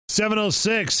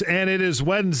7:06, and it is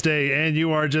Wednesday, and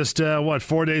you are just,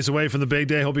 4 days away from the big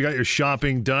day. Hope you got your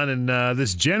shopping done, and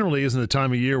this generally isn't the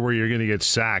time of year where you're going to get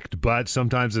sacked, but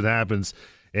sometimes it happens.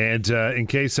 And in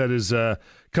case that has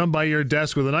come by your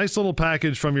desk with a nice little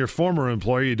package from your former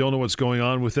employer, you don't know what's going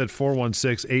on with it,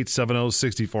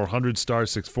 416-870-6400, star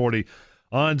 640.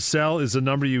 On sale is the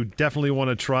number you definitely want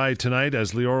to try tonight,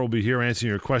 as Lior will be here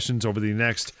answering your questions over the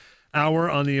next hour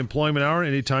on the Employment Hour.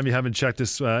 Anytime you haven't checked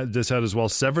this out as well,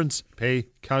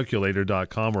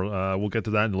 severancepaycalculator.com, or we'll get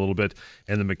to that in a little bit,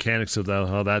 and the mechanics of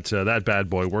how that bad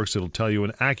boy works. It'll tell you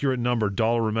an accurate number,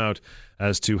 dollar amount,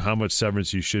 as to how much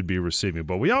severance you should be receiving.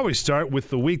 But we always start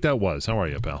with the week that was. How are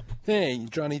you, pal? Hey,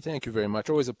 Johnny, thank you very much.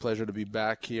 Always a pleasure to be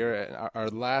back here. Our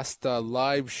last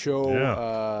live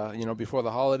show, before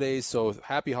the holidays. So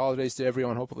happy holidays to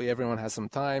everyone. Hopefully everyone has some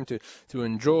time to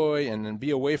enjoy and be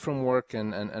away from work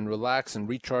and relax and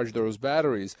recharge those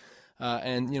batteries.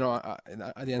 The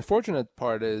unfortunate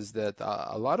part is that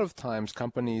a lot of times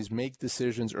companies make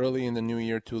decisions early in the new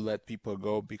year to let people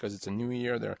go because it's a new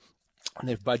year.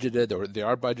 They've budgeted, or they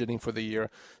are budgeting for the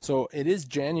year. So it is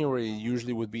January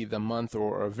usually would be the month,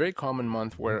 or a very common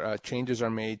month, where changes are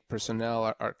made,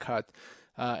 personnel are cut.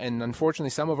 And unfortunately,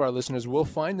 some of our listeners will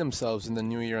find themselves in the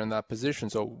new year in that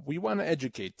position. So we want to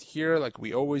educate here, like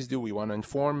we always do. We want to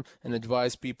inform and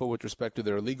advise people with respect to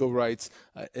their legal rights.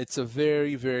 It's a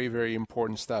very, very, very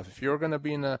important stuff. If you're going to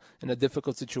be in a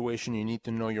difficult situation, you need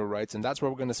to know your rights, and that's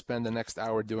what we're going to spend the next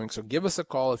hour doing. So give us a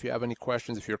call if you have any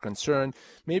questions, if you're concerned.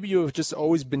 Maybe you have just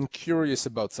always been curious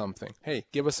about something. Hey,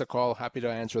 give us a call. Happy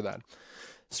to answer that.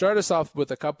 Start us off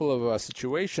with a couple of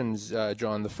situations,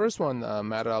 John. The first one,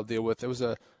 Matt, I'll deal with. It was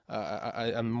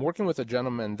I'm working with a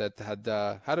gentleman that had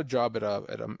a job at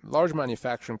a large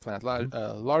manufacturing plant,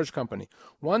 large company.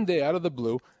 One day, out of the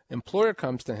blue, employer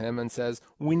comes to him and says,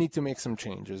 "We need to make some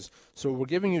changes. So we're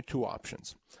giving you two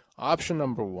options. Option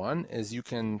number one is you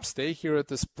can stay here at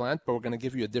this plant, but we're going to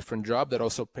give you a different job that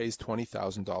also pays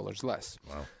 $20,000 less."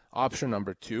 Wow. Option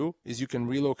number two is you can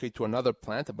relocate to another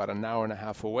plant about an hour and a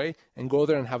half away and go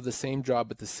there and have the same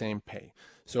job at the same pay.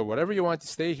 So whatever you want to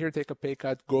stay here, take a pay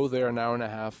cut, go there an hour and a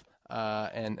half,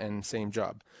 and same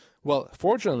job. Well,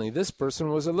 fortunately, this person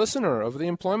was a listener of the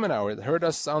Employment Hour. They heard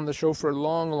us on the show for a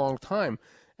long, long time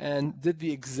and did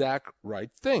the exact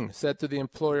right thing. Said to the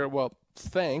employer, "Well,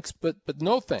 thanks, but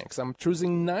no thanks. I'm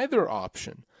choosing neither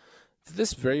option."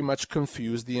 This very much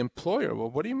confused the employer.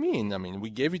 "Well, what do you mean? I mean, we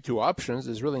gave you two options.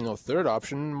 There's really no third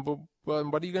option. Well,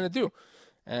 what are you going to do?"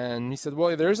 And he said,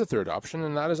 "Well, there is a third option,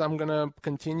 and that is I'm going to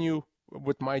continue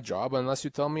with my job unless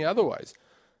you tell me otherwise."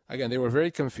 Again, they were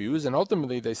very confused, and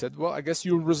ultimately they said, "Well, I guess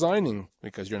you're resigning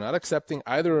because you're not accepting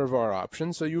either of our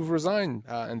options, so you've resigned."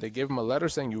 And they gave him a letter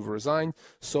saying, "You've resigned.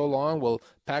 So long. We'll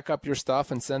pack up your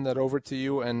stuff and send that over to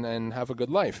you and have a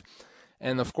good life."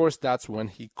 And of course, that's when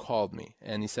he called me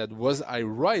and he said, "Was I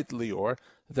right, Lior,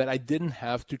 that I didn't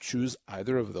have to choose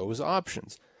either of those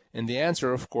options?" And the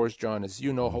answer, of course, John, as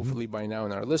you know, hopefully by now,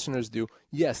 and our listeners do,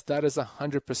 yes, that is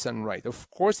 100% right.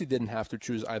 Of course, he didn't have to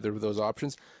choose either of those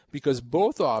options because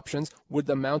both options would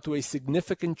amount to a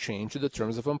significant change to the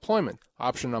terms of employment.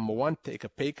 Option number one, take a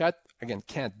pay cut. Again,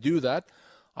 can't do that.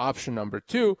 Option number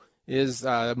two is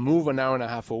move an hour and a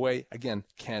half away. Again,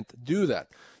 can't do that.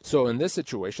 So in this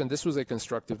situation, this was a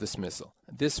constructive dismissal.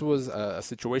 This was a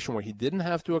situation where he didn't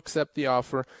have to accept the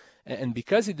offer, and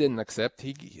because he didn't accept,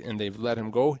 and they've let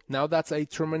him go, now that's a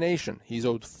termination. He's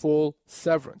owed full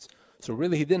severance. So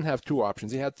really, he didn't have two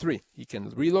options. He had three. He can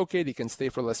relocate, he can stay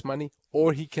for less money,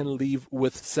 or he can leave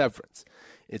with severance.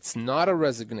 It's not a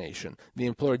resignation. The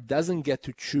employer doesn't get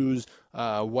to choose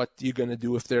what you're going to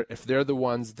do if they're the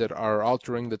ones that are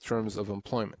altering the terms of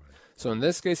employment. So in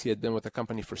this case, he had been with the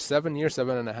company for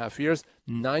 7.5 years.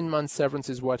 9 months severance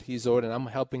is what he's owed, and I'm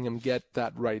helping him get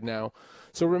that right now.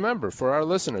 So remember, for our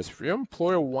listeners, if your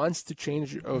employer wants to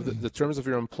change the terms of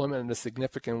your employment in a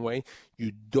significant way,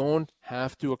 you don't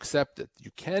have to accept it. You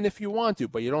can if you want to,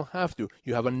 but you don't have to.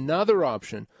 You have another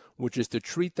option, which is to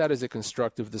treat that as a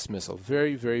constructive dismissal.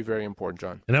 Very, very, very important,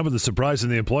 John. And that was the surprise in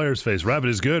the employer's face. Rabbit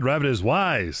is good. Rabbit is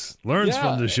wise. Learns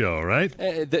from the show, right?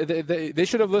 They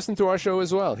should have listened to our show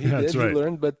as well. He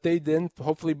learned, but they didn't.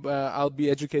 Hopefully, I'll be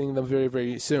educating them very,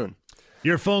 very soon.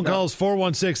 Your phone calls,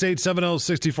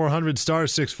 416-870-6400, star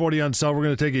 640 on cell. We're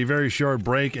going to take a very short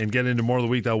break and get into more of the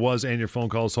week that was and your phone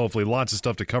calls. Hopefully lots of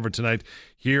stuff to cover tonight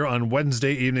here on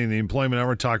Wednesday evening, the Employment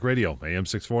Hour Talk Radio, AM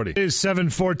 640. It is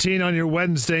 7:14 on your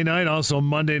Wednesday night. Also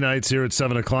Monday nights here at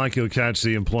 7 o'clock. You'll catch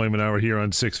the Employment Hour here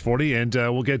on 640. And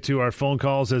we'll get to our phone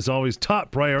calls. As always,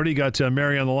 top priority. Got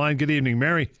Mary on the line. Good evening,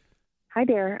 Mary. Hi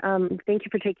there. Thank you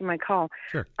for taking my call.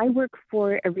 Sure. I work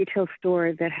for a retail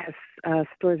store that has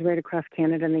stores right across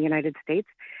Canada and the United States,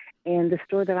 and the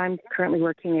store that I'm currently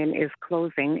working in is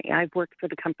closing. I've worked for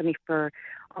the company for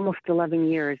almost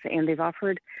 11 years, and they've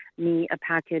offered me a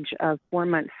package of 4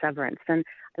 months severance. And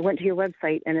I went to your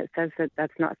website, and it says that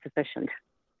that's not sufficient.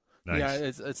 Nice. Yeah,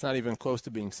 it's not even close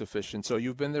to being sufficient. So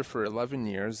you've been there for 11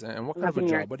 years, and what kind of a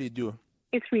job? What do you do?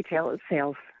 It's retail. It's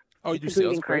sales. Oh, you do it's a sales?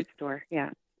 greeting Great. card store, yeah.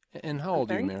 And how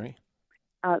old are you, Mary?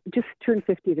 Just turned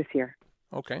 50 this year.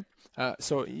 Okay.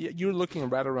 So you're looking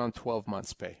right around 12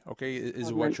 months pay, okay,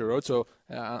 is what you're owed. So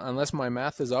unless my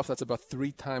math is off, that's about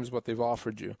 3 times what they've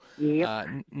offered you.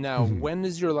 Yep. Now, when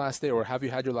is your last day, or have you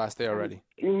had your last day already?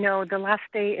 No, the last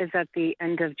day is at the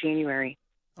end of January.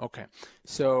 Okay.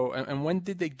 So, and when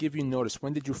did they give you notice?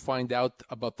 When did you find out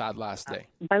about that last day?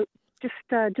 About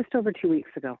just over 2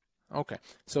 weeks ago. Okay.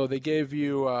 So they gave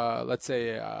you, let's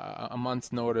say, a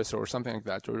month's notice or something like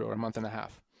that, or a month and a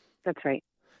half. That's right.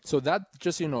 So that,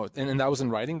 just and that was in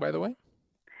writing, by the way?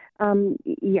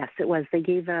 Yes, it was. They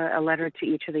gave a letter to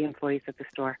each of the employees at the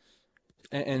store.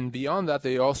 And beyond that,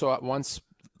 they also, once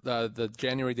the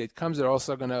January date comes, they're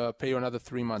also going to pay you another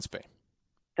 3 months pay.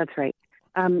 That's right.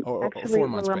 Or actually, 4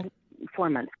 months pay. 4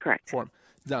 months, correct.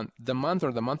 Done. The month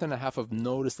or the month and a half of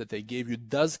notice that they gave you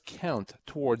does count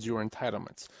towards your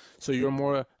entitlements. So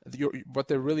what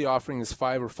they're really offering is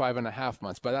 5 or 5.5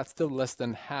 months, but that's still less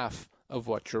than half of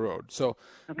what you're owed. So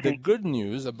The good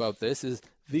news about this is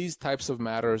these types of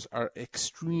matters are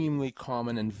extremely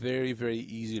common and very, very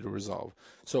easy to resolve.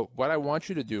 So what I want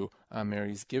you to do,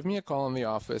 Mary, is give me a call in the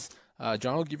office.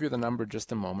 John will give you the number in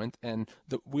just a moment, and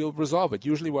we'll resolve it.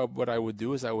 Usually what I would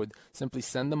do is I would simply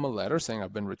send them a letter saying,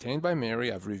 I've been retained by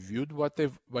Mary, I've reviewed what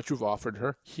you've offered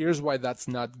her, here's why that's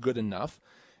not good enough,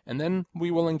 and then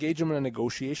we will engage them in a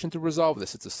negotiation to resolve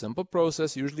this. It's a simple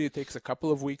process. Usually it takes a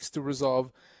couple of weeks to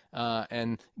resolve,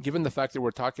 and given the fact that we're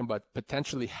talking about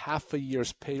potentially half a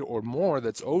year's pay or more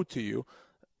that's owed to you,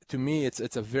 to me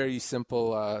it's a very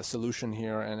simple solution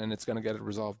here, and it's going to get it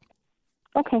resolved.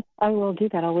 Okay, I will do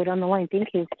that. I'll wait on the line. Thank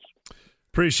you.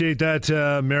 Appreciate that,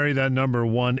 Mary. That number,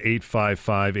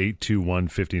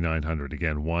 1-855-821-5900.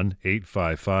 Again,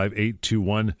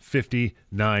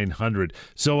 1-855-821-5900.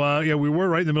 So, we were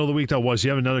right in the middle of the week. That was. You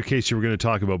have another case you were going to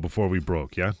talk about before we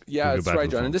broke, yeah? Yeah, that's right,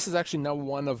 John. And this is actually not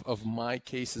one of my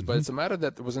cases, but it's a matter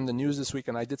that was in the news this week,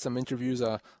 and I did some interviews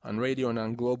on radio and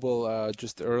on Global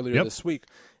just earlier this week.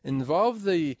 Involved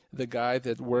the guy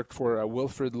that worked for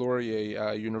Wilfrid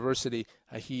Laurier University.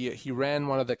 He ran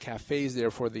one of the cafes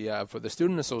there for the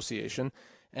student association,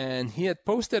 and he had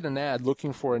posted an ad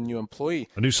looking for a new employee,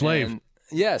 a new slave.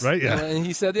 Yes, right. Yeah, and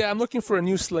he said, "I'm looking for a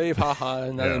new slave." Haha,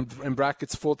 and in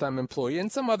brackets, full-time employee,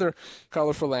 and some other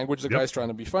colorful language. The guy's trying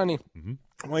to be funny.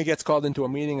 When he gets called into a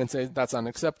meeting and says that's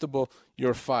unacceptable,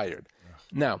 you're fired.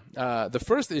 Now, the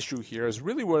first issue here is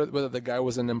really whether the guy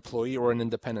was an employee or an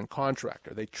independent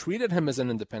contractor. They treated him as an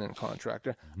independent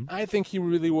contractor. I think he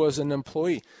really was an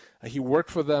employee. He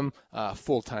worked for them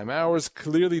full-time hours.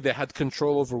 Clearly, they had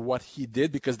control over what he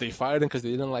did because they fired him because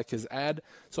they didn't like his ad.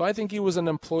 So I think he was an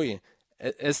employee.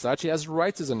 As such, he has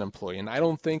rights as an employee. And I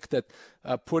don't think that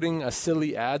putting a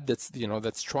silly ad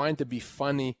that's trying to be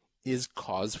funny is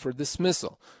cause for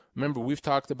dismissal. Remember, we've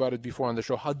talked about it before on the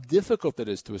show, how difficult it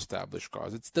is to establish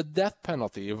cause. It's the death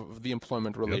penalty of the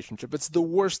employment relationship. It's the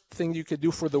worst thing you could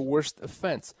do for the worst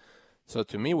offense. So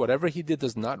to me, whatever he did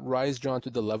does not rise, John, to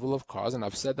the level of cause. And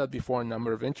I've said that before in a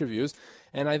number of interviews.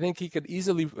 And I think he could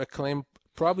easily claim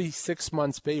probably 6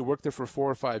 months pay. He worked there for 4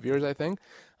 or 5 years, I think.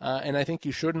 And I think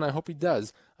he should, and I hope he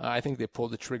does. I think they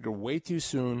pulled the trigger way too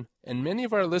soon. And many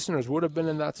of our listeners would have been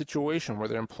in that situation where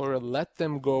their employer let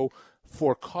them go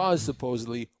for cause,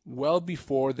 supposedly, well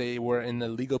before they were in a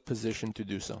legal position to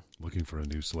do so. Looking for a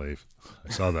new slave.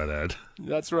 I saw that ad.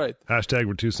 That's right. Hashtag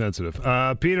we're too sensitive.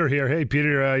 Peter here. Hey,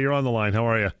 Peter, you're on the line. How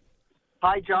are you?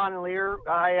 Hi, John and Lior.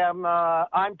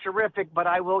 I'm terrific, but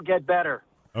I will get better.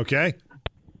 Okay.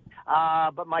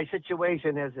 But my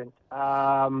situation isn't.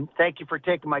 Thank you for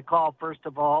taking my call, first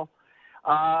of all.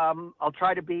 I'll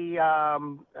try to be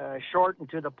short and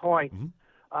to the point.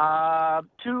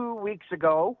 2 weeks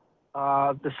ago,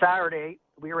 the Saturday,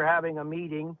 we were having a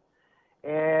meeting,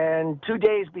 and 2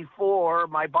 days before,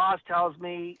 my boss tells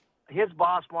me his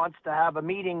boss wants to have a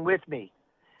meeting with me,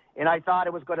 and I thought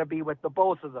it was going to be with the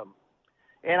both of them.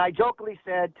 And I jokingly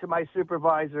said to my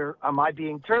supervisor, am I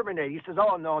being terminated? He says,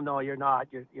 oh, no, you're not.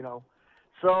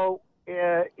 So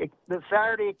the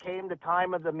Saturday came the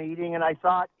time of the meeting, and I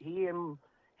thought he and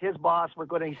his boss were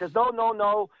going to, he says,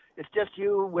 no, it's just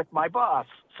you with my boss.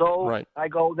 So I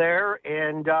go there,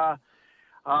 and,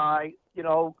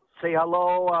 say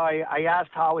hello. I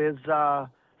asked how his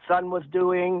son was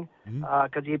doing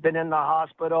because he'd been in the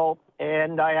hospital,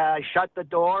 and I shut the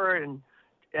door and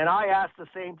I asked the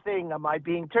same thing. Am I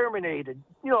being terminated?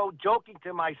 Joking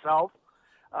to myself.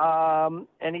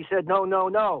 And he said,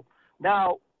 no.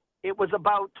 Now, it was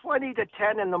about 20 to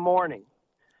 10 in the morning,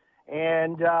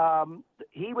 and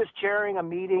he was chairing a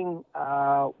meeting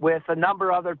with a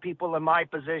number of other people in my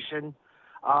position,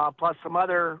 plus some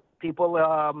other people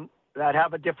that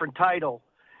have a different title.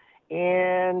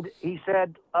 And he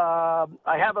said,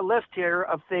 I have a list here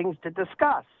of things to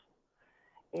discuss,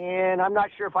 and I'm not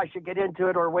sure if I should get into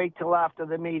it or wait till after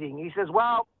the meeting. He says,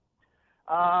 well,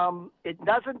 it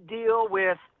doesn't deal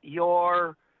with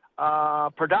your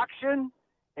production,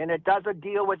 and it doesn't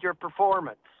deal with your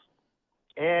performance.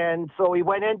 And so he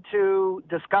went into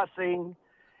discussing,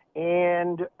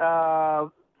 and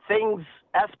things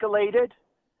escalated,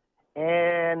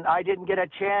 and I didn't get a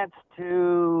chance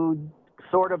to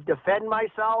sort of defend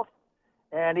myself.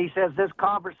 And he says this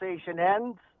conversation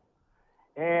ends,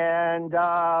 and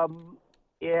I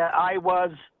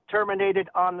was terminated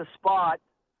on the spot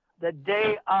the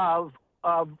day of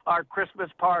our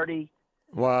Christmas party.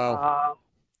 Wow.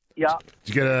 Yeah.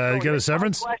 Did you get a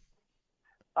severance?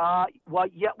 Well,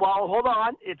 hold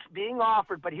on. It's being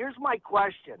offered, but here's my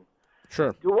question.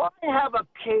 Sure. Do I have a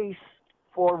case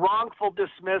for wrongful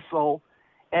dismissal?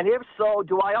 And if so,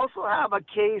 do I also have a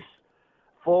case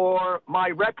for my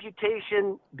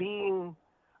reputation being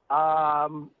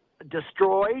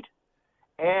destroyed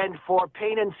and for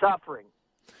pain and suffering?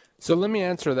 So let me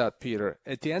answer that, Peter.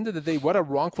 At the end of the day, what a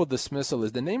wrongful dismissal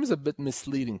is, the name is a bit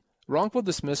misleading. Wrongful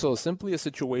dismissal is simply a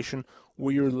situation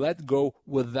where you're let go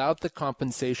without the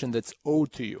compensation that's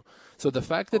owed to you. So the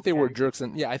fact that they were jerks,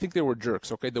 and yeah, I think they were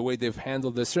jerks, okay, the way they've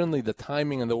handled this, certainly the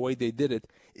timing and the way they did it,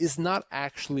 is not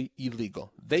actually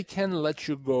illegal. They can let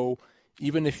you go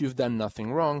even if you've done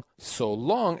nothing wrong, so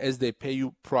long as they pay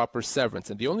you proper severance.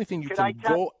 And the only thing you can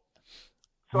go...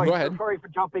 Sorry, go ahead. Sorry for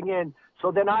jumping in. So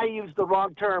then I used the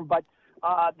wrong term, but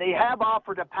they have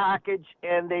offered a package,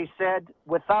 and they said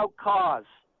without cause.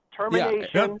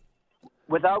 Termination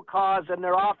without cause, and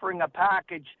they're offering a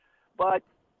package. But,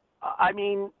 I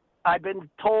mean, I've been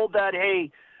told that,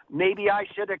 hey, maybe I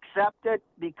should accept it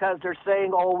because they're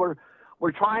saying, oh,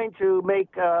 we're trying to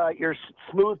make your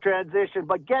smooth transition.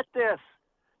 But get this,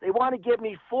 they want to give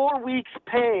me 4 weeks'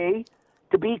 pay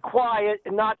to be quiet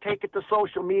and not take it to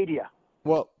social media.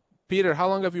 Well, Peter, how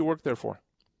long have you worked there for?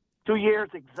 2 years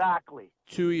exactly.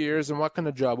 2 years, and what kind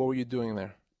of job? What were you doing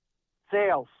there?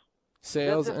 Sales.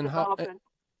 And how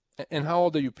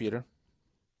old are you, Peter?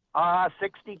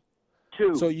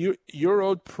 62. So you're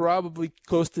owed probably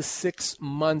close to 6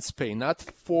 months' pay, not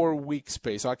 4 weeks'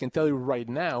 pay. So I can tell you right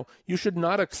now, you should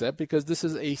not accept because this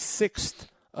is a sixth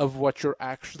of what you're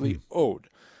actually owed.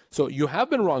 So you have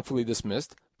been wrongfully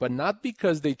dismissed, but not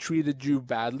because they treated you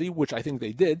badly, which I think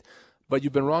they did, but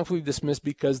you've been wrongfully dismissed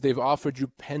because they've offered you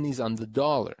pennies on the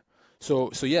dollar.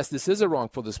 So yes, this is a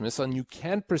wrongful dismissal, and you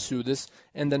can pursue this.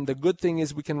 And then the good thing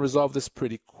is we can resolve this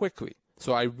pretty quickly.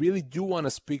 So I really do want to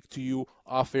speak to you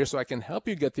off air so I can help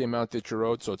you get the amount that you're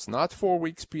owed. So it's not 4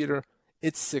 weeks, Peter.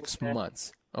 It's 6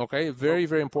 months. Okay? Very,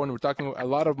 very important. We're talking a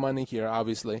lot of money here,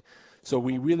 obviously. So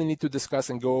we really need to discuss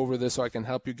and go over this so I can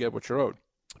help you get what you're owed.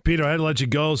 Peter, I had to let you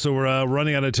go, so we're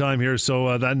running out of time here.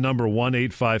 So that number,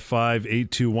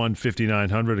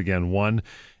 1-855-821-5900. Again,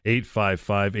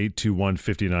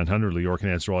 1-855-821-5900. Lior can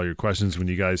answer all your questions when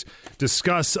you guys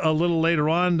discuss a little later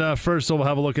on. First, we'll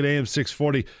have a look at AM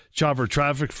 640 chopper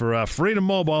traffic for Freedom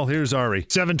Mobile. Here's Ari.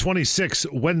 7:26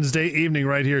 Wednesday evening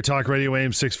right here. Talk Radio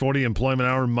AM 640 Employment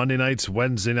Hour. Monday nights,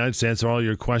 Wednesday nights. Answer all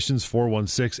your questions.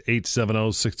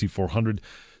 416-870-6400.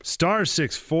 Star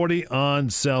 640 on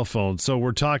cell phone. So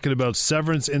we're talking about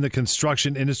severance in the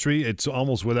construction industry. It's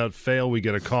almost without fail. We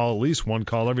get a call, at least one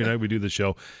call every night we do the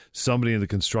show. Somebody in the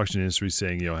construction industry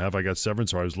saying, have I got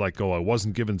severance or I was let go? I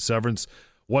wasn't given severance.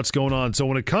 What's going on? So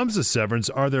when it comes to severance,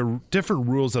 are there different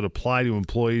rules that apply to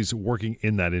employees working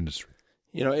in that industry?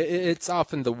 It's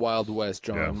often the Wild West,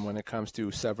 John, when it comes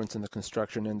to severance in the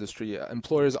construction industry.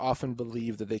 Employers often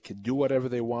believe that they can do whatever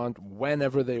they want,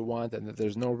 whenever they want, and that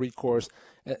there's no recourse.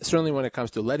 Certainly when it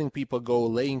comes to letting people go,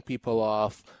 laying people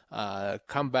off,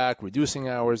 come back, reducing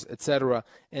hours, etc.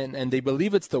 And they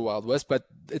believe it's the Wild West, but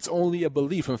it's only a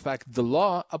belief. In fact, the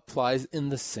law applies in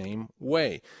the same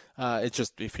way. It's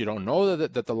just if you don't know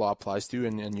that the law applies to you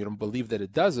and you don't believe that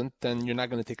it doesn't, then you're not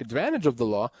going to take advantage of the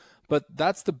law. But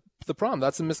that's the the problem.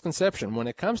 That's a misconception. When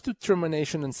it comes to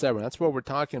termination and severance, that's what we're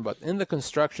talking about. In the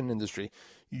construction industry,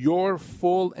 your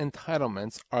full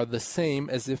entitlements are the same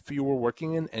as if you were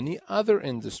working in any other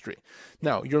industry.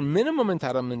 Now, your minimum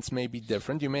entitlements may be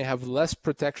different. You may have less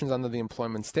protections under the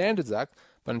Employment Standards Act,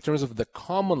 but in terms of the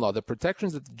common law, the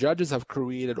protections that the judges have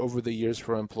created over the years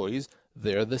for employees,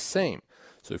 they're the same.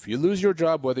 So if you lose your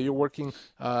job, whether you're working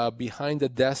behind a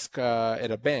desk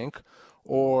at a bank,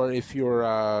 or if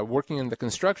you're working in the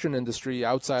construction industry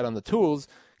outside on the tools,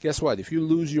 guess what? If you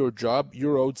lose your job,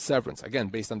 you're owed severance. Again,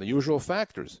 based on the usual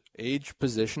factors: age,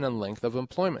 position, and length of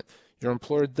employment. Your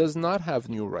employer does not have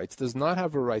new rights, does not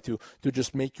have a right to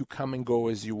just make you come and go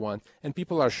as you want. And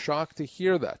people are shocked to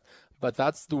hear that. But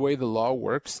that's the way the law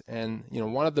works. And,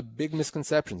 one of the big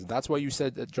misconceptions, that's why you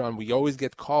said, John, we always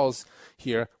get calls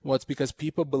here. Well, it's because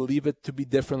people believe it to be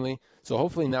differently. So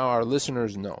hopefully now our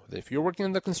listeners know that if you're working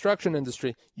in the construction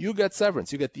industry, you get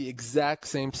severance. You get the exact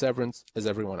same severance as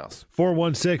everyone else.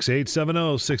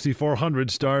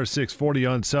 416-870-6400, star 640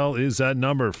 on cell is that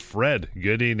number. Fred,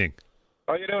 good evening.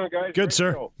 How you doing, guys? Good,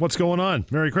 sir. What's going on?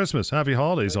 Merry Christmas. Happy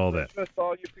holidays, all that. Christmas to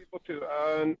all you people, too.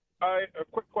 A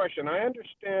quick question. I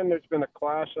understand there's been a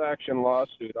class action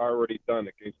lawsuit already done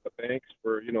against the banks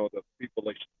for, the people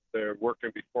they're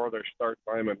working before their start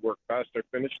time and work past their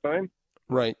finish time.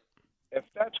 Right. If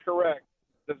that's correct,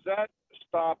 does that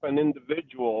stop an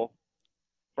individual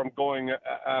from going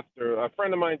after? A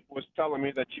friend of mine was telling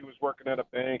me that she was working at a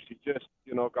bank. She just,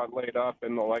 got laid off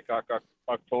in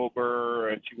October,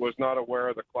 and she was not aware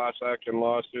of the class action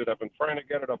lawsuit. I've been trying to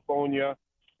get her to phone you.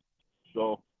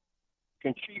 So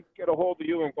can she get a hold of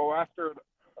you and go after it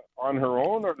on her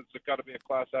own, or does it got to be a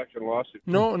class action lawsuit?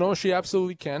 No, she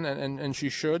absolutely can, and she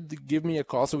should give me a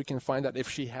call so we can find out if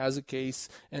she has a case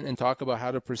and talk about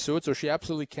how to pursue it. So she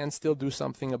absolutely can still do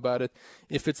something about it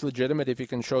if it's legitimate, if she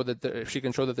can show that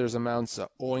there's amounts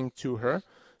owing to her.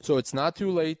 So it's not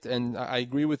too late, and I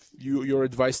agree with your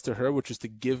advice to her, which is to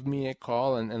give me a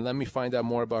call and let me find out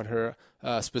more about her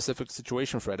specific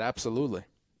situation, Fred. Absolutely.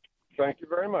 Thank you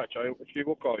very much. She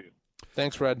will call you.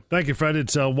 Thanks, Fred. Thank you, Fred.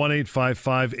 It's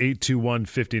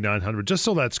 1-855-821-5900. Just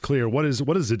so that's clear, what is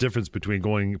the difference between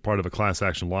going part of a class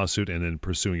action lawsuit and then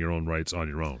pursuing your own rights on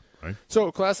your own, right? So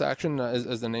class action,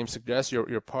 as the name suggests,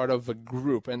 you're part of a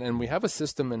group. And we have a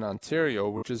system in Ontario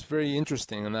which is very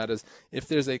interesting, and that is if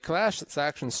there's a class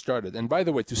action started, and by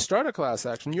the way, to start a class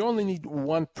action, you only need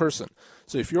one person.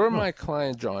 So if you're my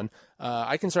client, John,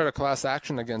 I can start a class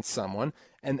action against someone,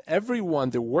 and everyone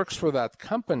that works for that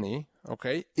company,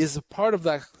 okay, is a part of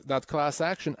that class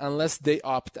action unless they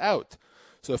opt out.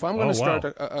 So if I'm going to start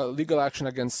a legal action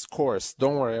against Scholes,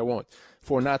 don't worry, I won't,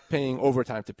 for not paying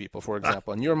overtime to people, for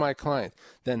example, and you're my client,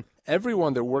 then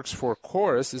everyone that works for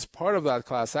Scholes is part of that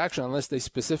class action unless they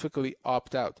specifically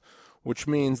opt out, which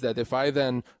means that if I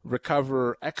then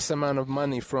recover X amount of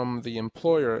money from the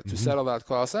employer to settle that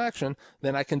class action,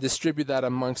 then I can distribute that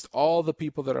amongst all the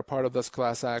people that are part of this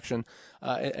class action.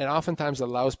 It oftentimes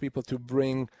allows people to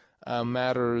bring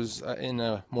matters in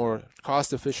a more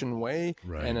cost-efficient way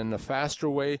and in a faster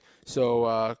way.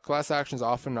 So class actions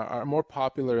often are more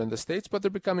popular in the States, but they're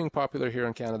becoming popular here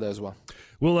in Canada as well.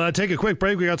 We'll take a quick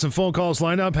break. We got some phone calls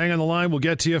lined up. Hang on the line. We'll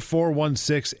get to you.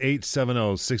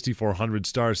 416-870-6400,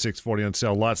 star 640 on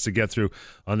sale. Lots to get through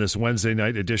on this Wednesday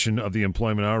night edition of the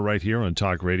Employment Hour right here on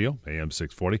Talk Radio, AM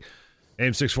 640.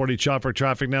 AM 640 Chopper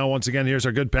Traffic now. Once again, here's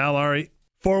our good pal, Ari.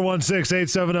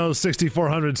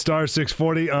 416-870-6400, star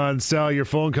 640 on Sal. Your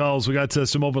phone calls. We got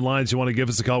some open lines. You want to give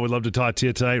us a call? We'd love to talk to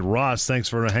you tonight. Ross, thanks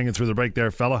for hanging through the break there,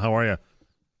 fella. How are you?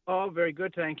 Oh, very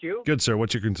good, thank you. Good, sir.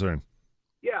 What's your concern?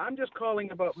 Yeah, I'm just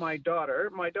calling about my daughter.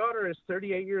 My daughter is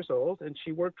 38 years old, and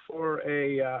she worked for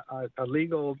a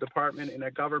legal department in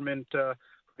a government, the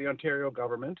Ontario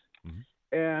government,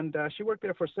 and she worked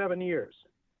there for 7 years.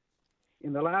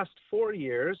 In the last 4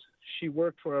 years, she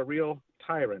worked for a real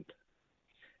tyrant.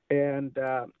 And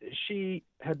she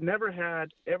had never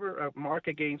had ever a mark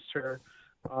against her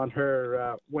on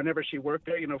her whenever she worked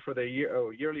there, for the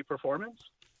yearly performance.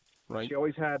 Right. She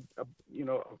always had,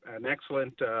 an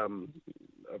excellent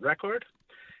record.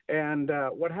 And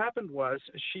what happened was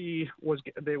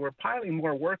they were piling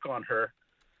more work on her,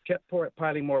 kept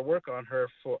piling more work on her,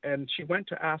 and she went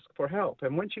to ask for help.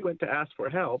 And when she went to ask for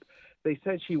help, they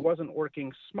said she wasn't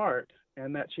working smart,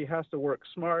 and that she has to work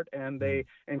smart, and they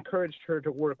encouraged her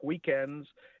to work weekends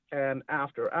and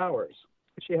after hours.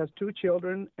 She has 2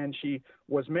 children, and she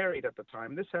was married at the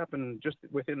time. This happened just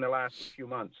within the last few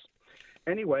months.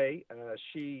 Anyway,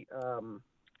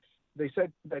 they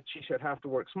said that she should have to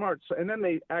work smart, and then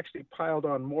they actually piled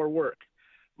on more work.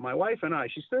 my wife and I,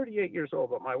 she's 38 years old,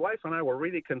 but my wife and I were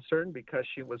really concerned because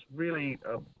she was really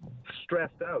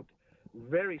stressed out,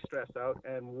 very stressed out.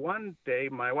 And one day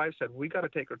my wife said, we got to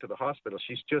take her to the hospital.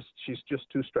 She's just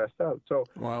too stressed out. So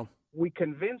Wow. we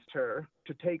convinced her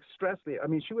to take stress leave. I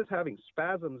mean, she was having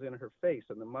spasms in her face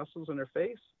and the muscles in her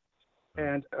face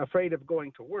and afraid of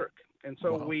going to work. And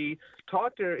so Wow. we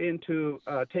talked her into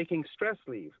taking stress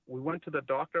leave. We went to the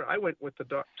doctor. I went with to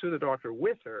the doctor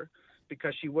with her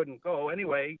because she wouldn't go.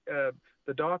 Anyway,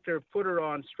 the doctor put her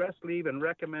on stress leave and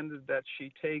recommended that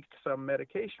she take some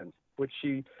medication, which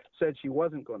she said she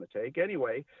wasn't going to take.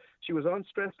 Anyway, she was on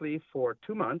stress leave for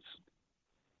 2 months,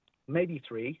 maybe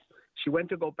 3. She went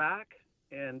to go back,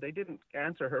 and they didn't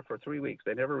answer her for 3 weeks.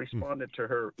 They never responded to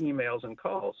her emails and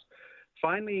calls.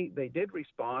 Finally, they did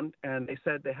respond, and they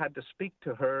said they had to speak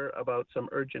to her about some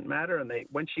urgent matter. And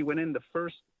when she went in, the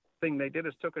first thing they did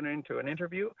is took her into an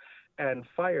interview and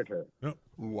fired her. Yep.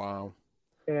 Wow.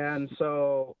 And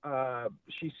so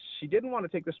she didn't want to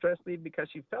take the stress leave because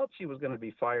she felt she was going to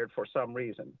be fired for some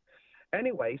reason.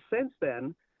 Anyway, since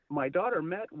then, my daughter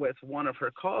met with one of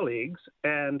her colleagues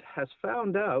and has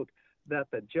found out that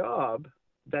the job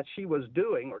that she was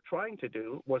doing or trying to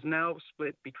do was now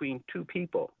split between 2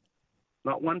 people,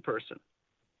 not one person.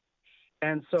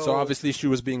 And So obviously she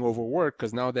was being overworked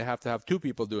because now they have to have 2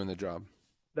 people doing the job.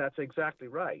 That's exactly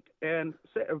right. And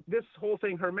this whole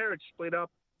thing, her marriage split up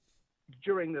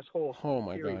during this whole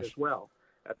period gosh. as well.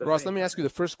 Ross, let me ask you the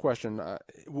first question.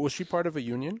 Was she part of a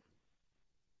union?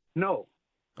 No.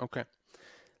 Okay.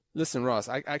 Listen, Ross,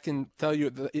 I can tell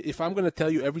you, if I'm going to tell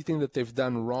you everything that they've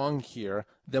done wrong here,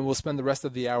 then we'll spend the rest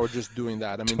of the hour just doing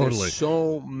that. I mean, Totally. There's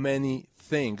so many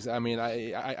things. I mean,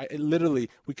 I literally,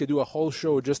 we could do a whole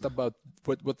show just about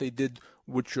what they did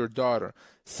with your daughter.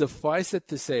 Suffice it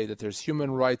to say that there's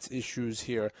human rights issues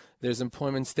here, there's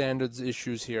employment standards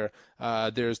issues here,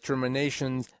 there's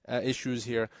terminations issues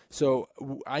here. So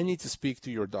I need to speak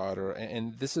to your daughter,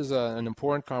 and this is an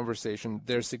important conversation.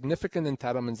 There's significant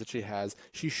entitlements that she has.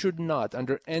 She should not,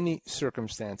 under any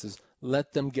circumstances,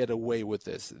 let them get away with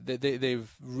this.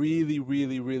 They've really,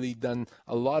 really, really done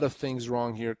a lot of things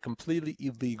wrong here, completely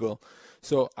illegal.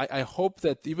 So I hope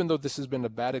that even though this has been a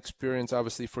bad experience,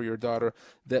 obviously, for your daughter,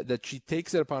 that she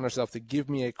takes it upon herself to give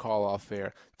me a call off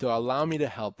air, to allow me to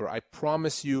help her. I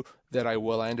promise you that I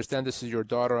will. I understand this is your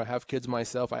daughter. I have kids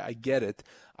myself. I get it.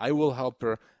 I will help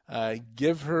her.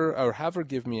 Give her or have her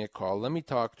give me a call. Let me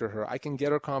talk to her. I can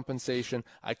get her compensation.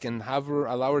 I can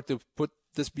allow her to put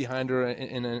this behind her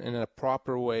in a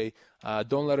proper way.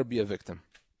 Don't let her be a victim.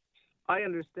 I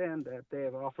understand that they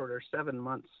have offered her 7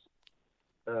 months.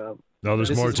 No,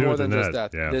 there's more to it than just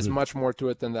that. Yeah. There's much more to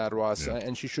it than that, Ross. Yeah.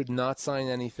 And she should not sign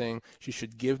anything. She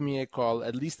should give me a call.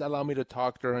 At least allow me to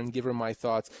talk to her and give her my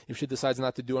thoughts. If she decides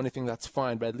not to do anything, that's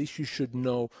fine. But at least she should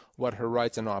know what her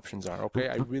rights and options are. Okay,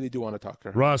 I really do want to talk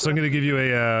to her. Ross, I'm going to give you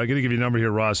a number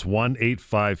here, Ross.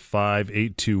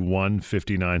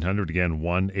 1-855-821-5900. Again,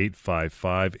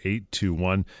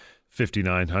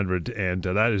 1-855-821-5900. And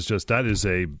that is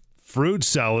a fruit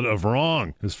salad of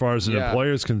wrong as far as an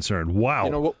employer is concerned. Wow.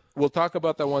 You know, we'll talk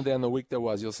about that one day on the week that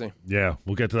was. You'll see. Yeah,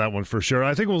 we'll get to that one for sure.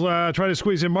 I think we'll try to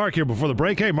squeeze in Mark here before the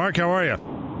break. Hey, Mark, how are you?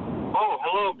 Oh,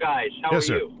 hello, guys. How Yes, are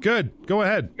sir. you? Good. Go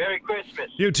ahead. Merry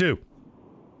Christmas. You too.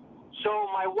 So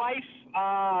my wife,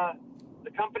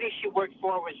 the company she worked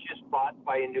for was just bought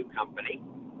by a new company.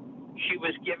 She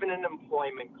was given an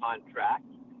employment contract,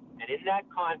 and in that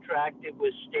contract it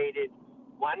was stated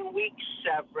 1 week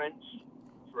severance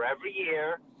for every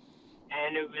year,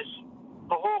 and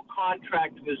the whole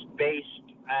contract was based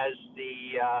as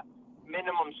the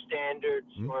minimum standards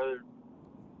from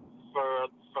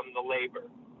the labor.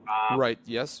 Right,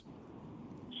 yes.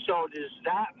 So does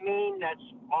that mean that's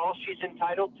all she's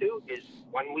entitled to is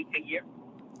 1 week a year?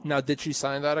 Now, did she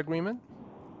sign that agreement?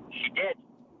 She did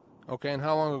Okay, and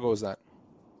how long ago was that?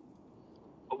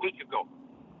 a week ago.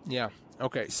 Yeah.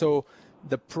 Okay. So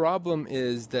the problem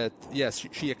is that, yes,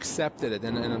 she accepted it.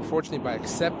 And unfortunately, by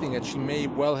accepting it, she may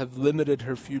well have limited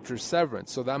her future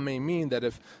severance. So that may mean that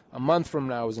if a month from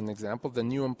now, as an example, the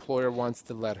new employer wants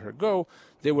to let her go,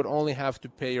 they would only have to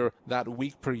pay her that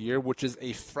week per year, which is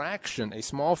a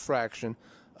small fraction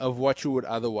of what you would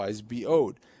otherwise be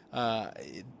owed.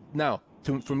 Now,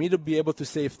 for me to be able to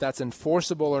say if that's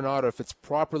enforceable or not, or if it's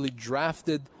properly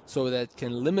drafted so that it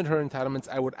can limit her entitlements,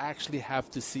 I would actually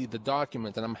have to see the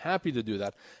document, and I'm happy to do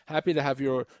that. Happy to have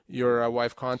your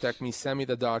wife contact me, send me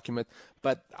the document,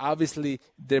 but obviously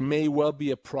there may well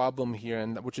be a problem here,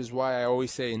 and which is why I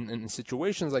always say in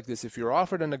situations like this, if you're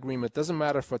offered an agreement, doesn't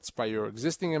matter if it's by your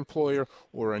existing employer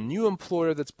or a new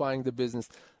employer that's buying the business,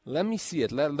 let me see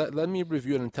it. Let me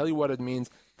review it and tell you what it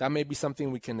means. that may be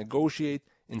something we can negotiate.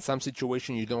 In some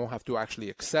situation, you don't have to actually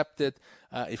accept it.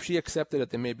 If she accepted it,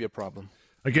 there may be a problem.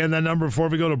 Again, that number before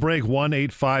we go to break,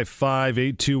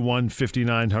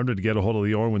 1-855-821-5900 to get a hold of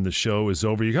Lior when the show is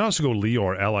over. You can also go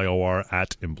Lior, Lior,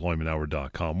 at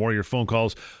employmenthour.com. More of your phone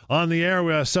calls on the air.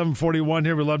 We have 741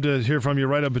 here. We'd love to hear from you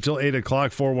right up until 8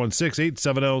 o'clock,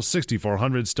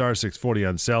 416-870-6400, star 640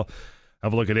 on cell.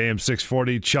 Have a look at AM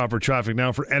 640 chopper traffic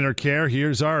now for Enercare.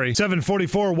 Here's Ari.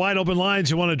 744 wide open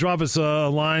lines. You want to drop us a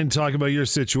line, talk about your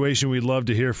situation. We'd love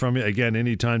to hear from you. Again,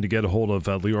 anytime to get a hold of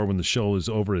Lior when the show is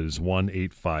over, it is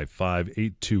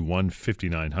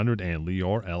 1-855-821-5900 and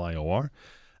Lior, Lior.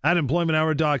 At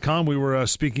employmenthour.com, we were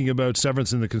speaking about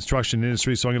severance in the construction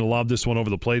industry, so I'm going to lob this one over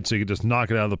the plate so you can just knock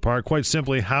it out of the park. Quite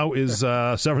simply, how is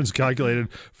severance calculated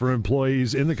for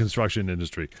employees in the construction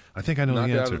industry? I think I know the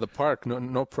answer. Knock it out of the park.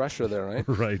 No pressure there, right?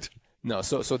 Right. No,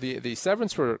 so the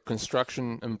severance for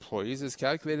construction employees is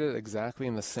calculated exactly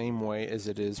in the same way as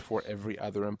it is for every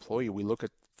other employee. We look at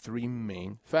three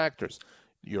main factors: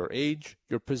 your age,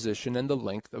 your position, and the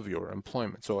length of your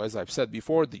employment. So as I've said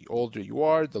before, the older you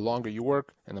are, the longer you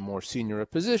work, and the more senior a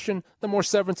position, the more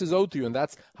severance is owed to you. And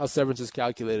that's how severance is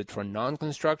calculated for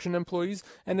non-construction employees,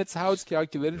 and it's how it's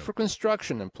calculated for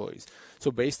construction employees. So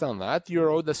based on that,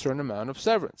 you're owed a certain amount of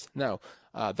severance. Now,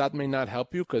 that may not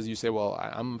help you because you say, well,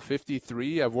 I'm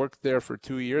 53, I've worked there for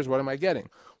 2 years, what am I getting?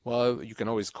 Well, you can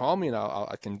always call me and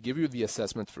I can give you the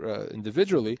assessment for,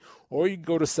 individually, or you can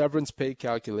go to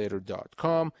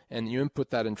severancepaycalculator.com and you input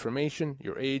that information,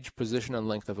 your age, position, and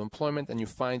length of employment, and you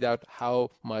find out how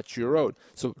much you're owed.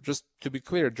 So just to be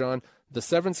clear, John, the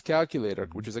severance calculator,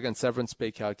 which is again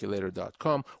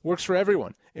severancepaycalculator.com, works for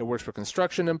everyone. It works for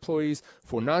construction employees,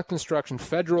 for non-construction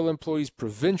federal employees,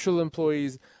 provincial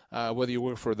employees, whether you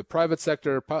work for the private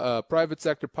sector,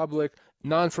 public,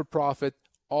 non-for-profit,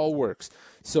 all works.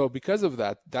 So because of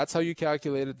that, that's how you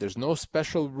calculate it. There's no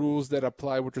special rules that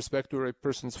apply with respect to a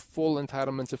person's full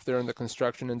entitlements if they're in the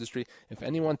construction industry. If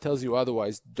anyone tells you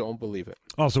otherwise, don't believe it.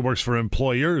 Also works for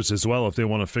employers as well if they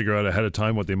want to figure out ahead of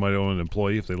time what they might owe an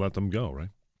employee if they let them go,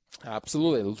 right?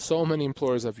 Absolutely. So many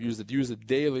employers have use it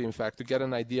daily, in fact, to get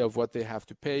an idea of what they have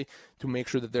to pay to make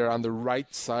sure that they're on the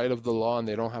right side of the law and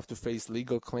they don't have to face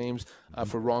legal claims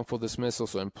for wrongful dismissal.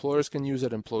 So employers can use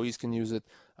it, employees can use it,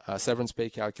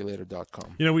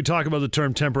 severancepaycalculator.com. You know, we talk about the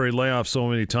term temporary layoff so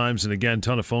many times, and again,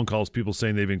 ton of phone calls, people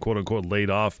saying they've been quote-unquote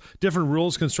laid off. Different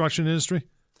rules, construction industry?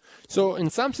 So in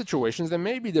some situations, there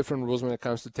may be different rules when it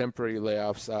comes to temporary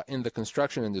layoffs in the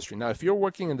construction industry. Now, if you're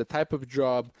working in the type of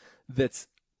job that's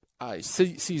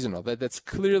seasonal, that's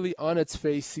clearly on its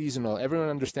face seasonal, everyone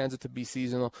understands it to be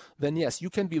seasonal, then yes,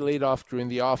 you can be laid off during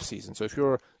the off season. So if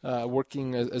you're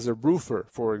working as a roofer,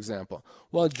 for example,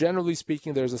 well, generally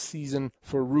speaking, there's a season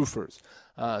for roofers.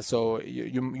 So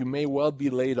you may well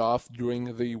be laid off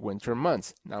during the winter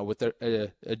months. Now, with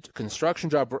a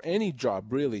construction job or any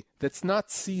job, really, that's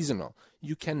not seasonal,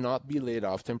 you cannot be laid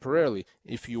off temporarily.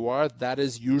 If you are, that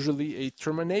is usually a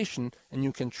termination, and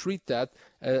you can treat that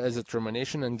as a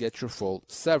termination and get your full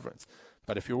severance.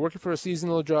 But if you're working for a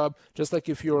seasonal job, just like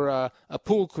if you're a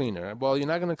pool cleaner, well, you're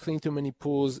not going to clean too many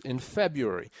pools in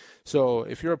February. So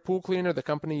if you're a pool cleaner, the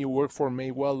company you work for may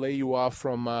well lay you off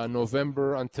from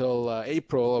November until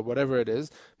April or whatever it is,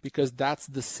 because that's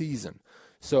the season.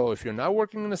 So if you're not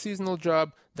working in a seasonal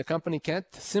job, the company can't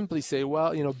simply say,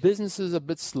 well, you know, business is a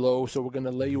bit slow, so we're going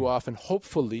to lay you off and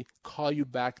hopefully call you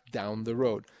back down the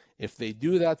road. If they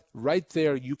do that, right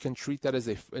there, you can treat that as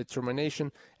a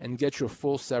termination and get your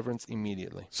full severance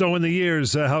immediately. So in the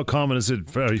years, how common is it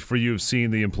for you have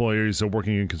seen the employers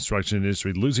working in construction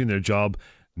industry losing their job,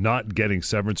 not getting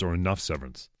severance or enough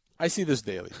severance? I see this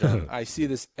daily, John. I see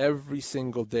this every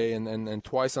single day and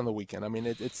twice on the weekend. I mean,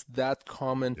 it's that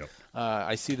common. Yep.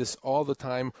 I see this all the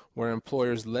time where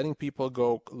employers letting people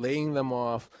go, laying them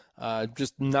off,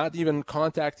 just not even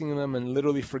contacting them and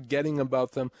literally forgetting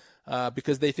about them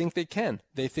because they think they can.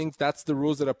 They think that's the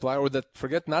rules that apply, or that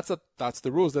that's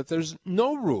the rules, that there's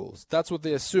no rules. That's what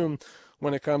they assume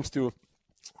when it comes to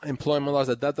employment laws,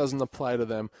 that doesn't apply to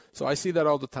them. So I see that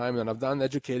all the time, and I've done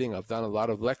educating. I've done a lot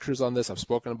of lectures on this. I've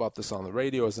spoken about this on the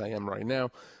radio as I am right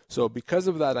now. So because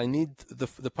of that, I need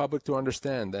the public to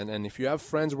understand. And if you have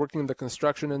friends working in the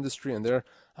construction industry and they're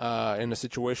in a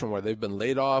situation where they've been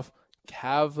laid off,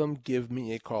 have them give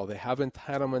me a call. They have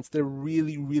entitlements. They're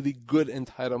really, really good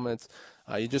entitlements.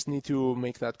 You just need to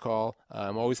make that call.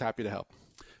 I'm always happy to help.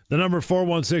 The number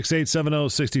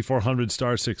 416-870-6400,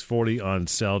 star 640 on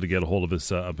cell to get a hold of us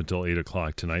up until 8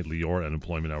 o'clock tonight, Lior at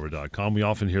employmenthour.com. We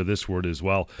often hear this word as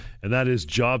well, and that is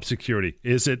job security.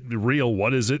 Is it real?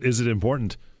 What is it? Is it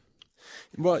important?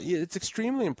 Well, it's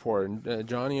extremely important,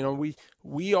 John. You know,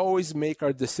 we always make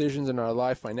our decisions in our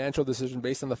life, financial decisions,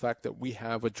 based on the fact that we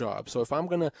have a job. So if I'm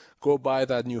going to go buy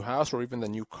that new house or even the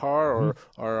new car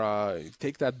or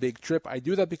take that big trip, I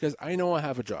do that because I know I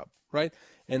have a job, right?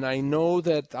 And I know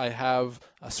that I have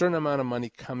a certain amount of money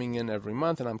coming in every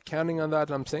month, and I'm counting on that.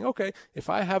 And I'm saying, okay, if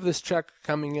I have this check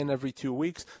coming in every 2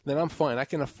 weeks, then I'm fine. I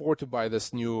can afford to buy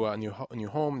this new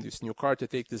home, this new car, to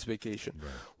take this vacation.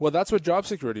 Right. Well, that's what job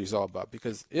security is all about.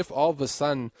 Because if all of a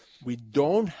sudden we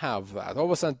don't have that, all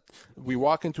of a sudden we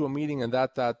walk into a meeting and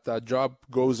that job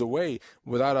goes away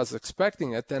without us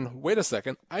expecting it, then wait a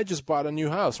second, I just bought a new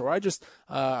house, or I just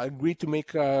agreed to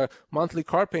make monthly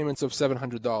car payments of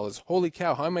 $700. Holy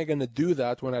cow! How am I going to do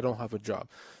that when I don't have a job?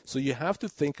 So you have to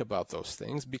think about those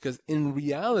things, because in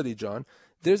reality, John,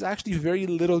 there's actually very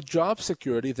little job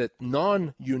security that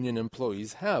non-union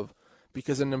employees have,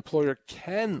 because an employer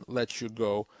can let you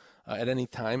go at any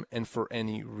time and for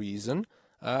any reason.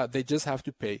 They just have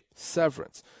to pay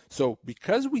severance. So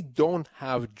because we don't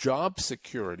have job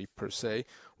security per se,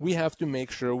 we have to make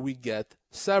sure we get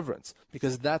severance,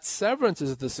 because that severance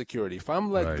is the security. If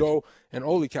I'm let go and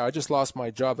holy cow, I just lost my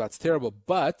job, that's terrible.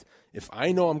 But if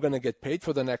I know I'm going to get paid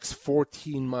for the next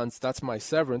 14 months, that's my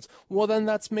severance, well, then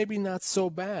that's maybe not so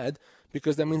bad,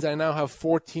 because that means I now have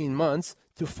 14 months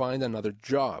to find another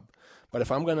job. But if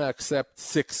I'm going to accept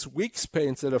 6 weeks pay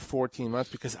instead of 14 months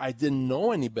because I didn't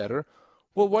know any better,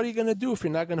 well, what are you going to do if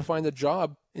you're not going to find a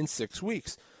job in 6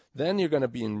 weeks? Then you're going to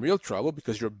be in real trouble,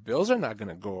 because your bills are not going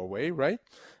to go away, right?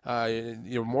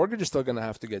 Your mortgage is still going to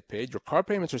have to get paid. Your car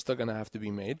payments are still going to have to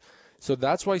be made. So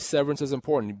that's why severance is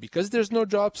important. Because there's no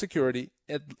job security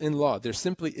in law. There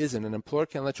simply isn't. An employer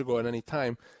can't let you go at any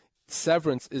time.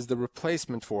 Severance is the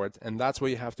replacement for it, and that's why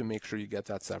you have to make sure you get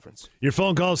that severance. Your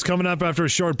phone calls coming up after a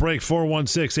short break.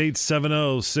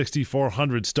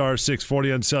 416-870-6400 star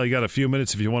 640 on sale. You got a few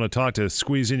minutes if you want to talk, to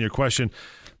squeeze in your question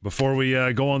before we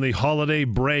go on the holiday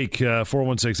break.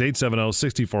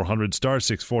 416-870-6400 star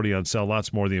 640 on sale.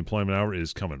 Lots more. The Employment Hour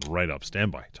is coming right up.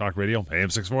 Stand by. Talk Radio, AM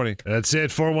 640. That's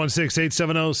it.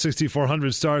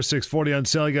 416-870-6400 star 640 on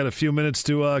sale. You got a few minutes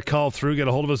to call through. Get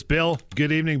a hold of us. Bill.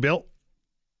 Good evening, Bill.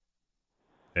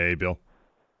 Hey, Bill.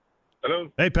 Hello.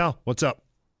 Hey, pal. What's up?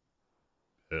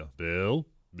 Bill?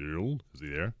 Is he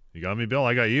there? You got me, Bill?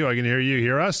 I got you. I can hear you.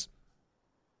 Hear us?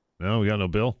 No, we got no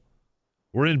Bill.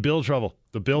 We're in Bill trouble.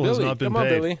 The bill has not been paid. Come on,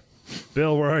 Billy.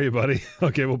 Bill, where are you, buddy?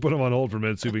 Okay, we'll put him on hold for a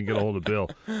minute, see if we can get a hold of Bill.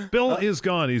 Bill is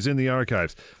gone. He's in the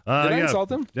archives. Did I insult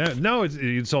him? Yeah, no,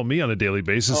 you insult me on a daily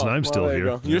basis, and I'm still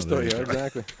here. You're still here,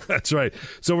 exactly. That's right.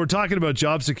 So we're talking about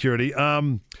job security.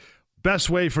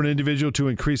 Best way for an individual to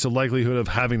increase the likelihood of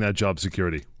having that job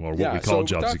security, or what we call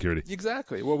job security.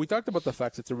 Exactly. Well, we talked about the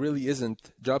fact that there really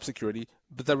isn't job security,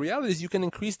 but the reality is you can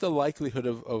increase the likelihood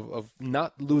of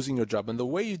not losing your job. And the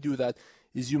way you do that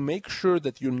is you make sure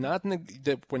that you're not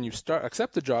that when you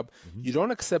accept a job, you don't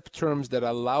accept terms that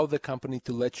allow the company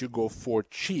to let you go for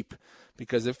cheap.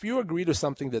 Because if you agree to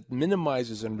something that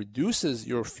minimizes and reduces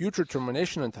your future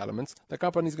termination entitlements, the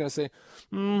company's going to say,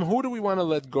 who do we want to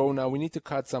let go now? We need to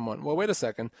cut someone. Well, wait a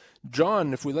second.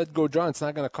 John, if we let go John, it's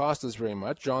not going to cost us very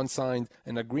much. John signed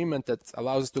an agreement that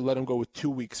allows us to let him go with 2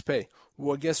 weeks' pay.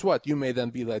 Well, guess what? You may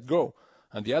then be let go.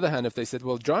 On the other hand, if they said,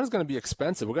 well, John's going to be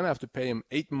expensive, we're going to have to pay him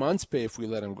 8 months' pay if we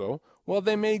let him go, well,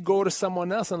 they may go to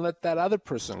someone else and let that other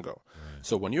person go. Right.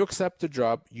 So when you accept a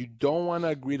job, you don't want to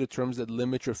agree to terms that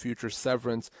limit your future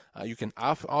severance. You can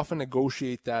often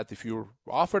negotiate that. If you're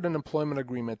offered an employment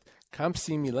agreement, come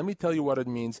see me. Let me tell you what it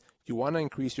means. You want to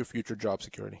increase your future job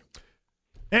security.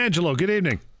 Angelo, good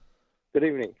evening. Good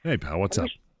evening. Hey, pal, what's up?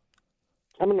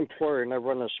 I'm an employer, and I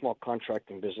run a small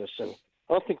contracting business, and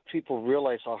I don't think people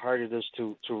realize how hard it is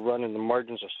to run, and the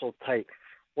margins are so tight.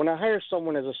 When I hire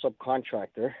someone as a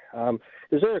subcontractor,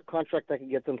 is there a contract I can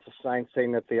get them to sign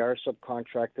saying that they are a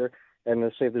subcontractor, and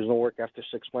let's say if there's no work after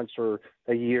 6 months or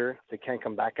a year, they can't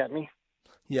come back at me?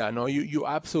 Yeah, no, you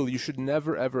absolutely, you should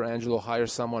never, ever, Angelo, hire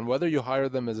someone. Whether you hire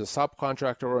them as a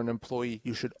subcontractor or an employee,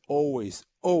 you should always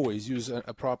use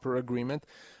a proper agreement.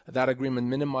 That agreement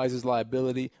minimizes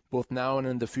liability both now and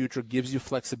in the future, gives you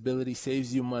flexibility,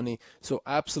 saves you money. So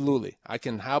absolutely, I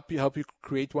can help you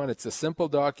create one. It's a simple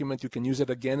document. You can use it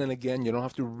again and again. You don't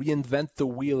have to reinvent the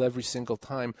wheel every single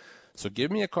time. So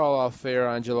give me a call off air,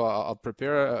 Angelo. I'll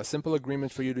prepare a simple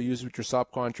agreement for you to use with your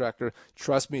subcontractor.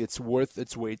 Trust me, it's worth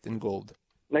its weight in gold.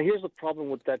 Now, here's the problem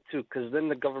with that, too, because then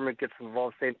the government gets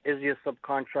involved saying, is he a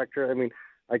subcontractor? I mean,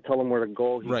 I tell him where to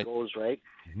go, he goes, right?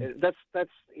 Mm-hmm. That's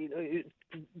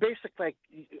basically, like,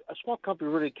 a small company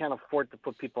really can't afford to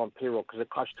put people on payroll because it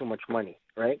costs too much money,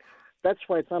 right? That's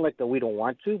why it's not like that we don't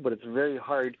want to, but it's very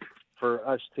hard for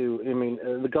us to. I mean,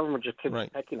 the government just keeps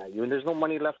pecking at you, and there's no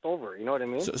money left over. You know what I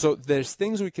mean? So there's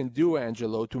things we can do,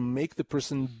 Angelo, to make the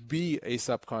person be a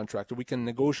subcontractor. We can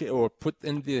negotiate or put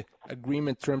in the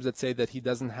agreement terms that say that he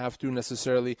doesn't have to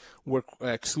necessarily work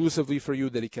exclusively for you,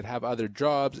 that he could have other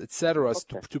jobs, etc.,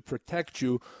 to protect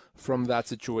you from that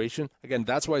situation. Again,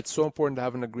 that's why it's so important to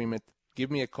have an agreement. Give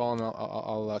me a call, and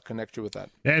I'll connect you with that.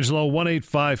 Angelo,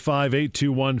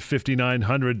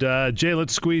 1-855-821-5900. Jay,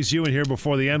 let's squeeze you in here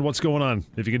before the end. What's going on?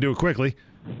 If you can do it quickly.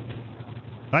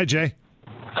 Hi, Jay.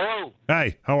 Hello.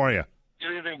 Hi, how are you?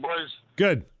 Good evening, boys.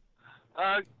 Good.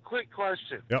 Quick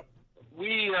question. Yep.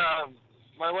 We,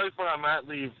 my wife went on mat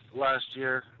leave last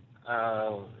year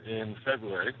in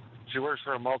February. She works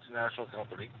for a multinational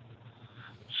company.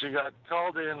 She got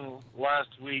called in last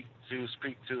week to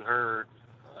speak to her,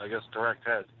 I guess, direct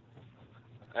head.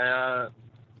 And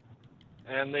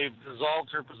they've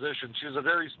dissolved her position. She was a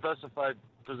very specified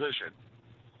position.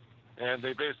 And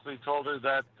they basically told her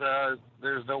that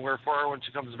there's nowhere for her when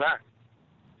she comes back.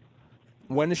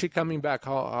 When is she coming back?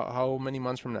 How many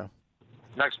months from now?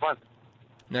 Next month.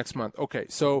 Next month. Okay.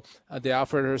 So they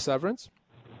offered her severance?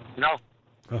 No.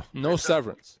 Oh. No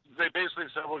severance. They basically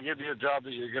said, we'll give you a job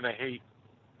that you're going to hate.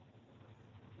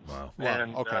 Wow.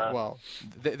 Well, okay. Well,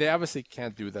 they obviously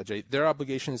can't do that, Jay. Their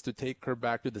obligation is to take her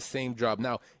back to the same job.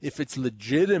 Now, if it's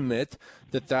legitimate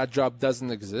that job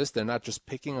doesn't exist, they're not just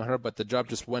picking on her, but the job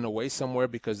just went away somewhere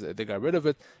because they got rid of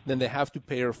it, then they have to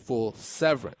pay her full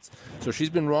severance. So she's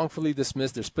been wrongfully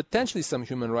dismissed. There's potentially some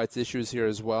human rights issues here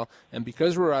as well. And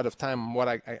because we're out of time, what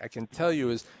I can tell you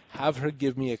is have her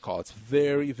give me a call. It's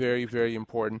very, very, very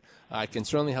important. I can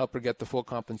certainly help her get the full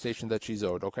compensation that she's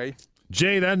owed, okay?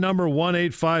 Jay, that number,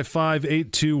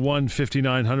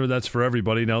 1-855-821-5900. That's for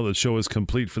everybody now that the show is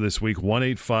complete for this week.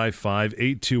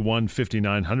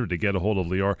 1-855-821-5900 to get a hold of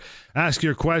Lior. Ask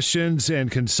your questions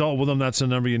and consult with him. That's the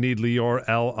number you need, Lior,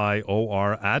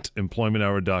 L-I-O-R, at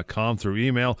employmenthour.com through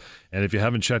email. And if you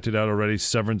haven't checked it out already,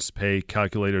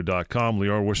 severancepaycalculator.com.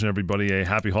 Lior, wishing everybody a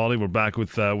happy holiday. We're back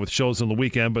with shows on the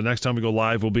weekend, but next time we go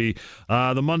live will be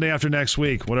the Monday after next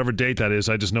week, whatever date that is.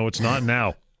 I just know it's not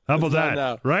now. How about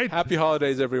that? Right? Happy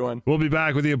holidays, everyone. We'll be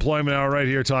back with the Employment Hour right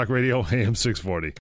here, Talk Radio, AM 640.